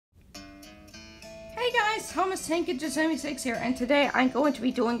guys, Thomas Tankage76 here, and today I'm going to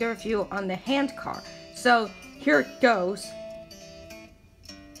be doing a review on the Handcar. So, here it goes.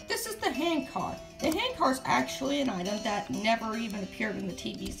 This is the Handcar. The Handcar is actually an item that never even appeared in the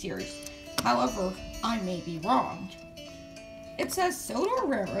TV series. However, I may be wrong. It says Sodor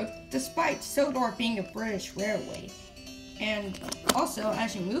Railroad, despite Sodor being a British railway. And also,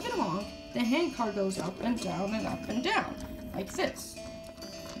 as you move it along, the Handcar goes up and down and up and down, like this.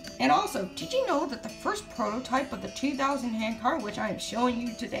 And also, did you know that the first prototype of the 2000 Handcar, which I am showing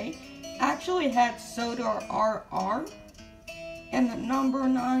you today, actually had Sodor RR and the number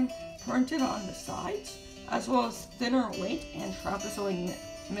 9 printed on the sides, as well as thinner weight and trapezoid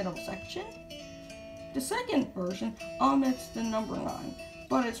middle section? The second version omits the number 9,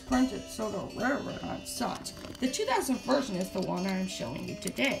 but it's printed Sodor Railroad on sides. The 2000 version is the one I am showing you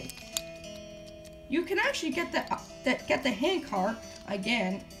today. You can actually get the Handcar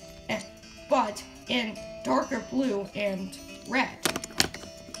again, but in darker blue and red.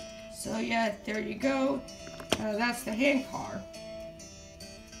 So yeah, there you go. That's the Handcar.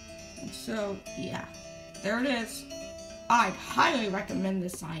 And so yeah, there it is. I'd highly recommend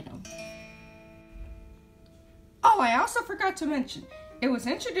this item. Oh, I also forgot to mention, it was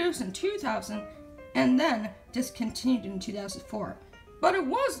introduced in 2000 and then discontinued in 2004. But it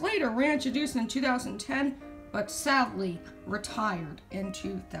was later reintroduced in 2010, but sadly retired in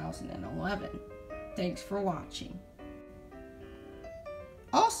 2011. Thanks for watching.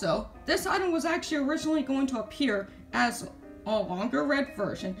 Also, this item was actually originally going to appear as a longer red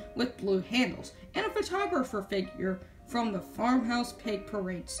version with blue handles and a photographer figure from the Farmhouse Pig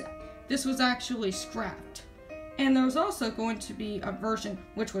Parade set. This was actually scrapped. And there was also going to be a version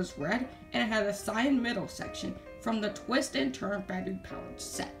which was red and it had a cyan middle section from the Twist and Turn battery powered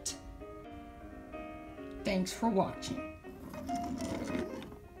set. Thanks for watching.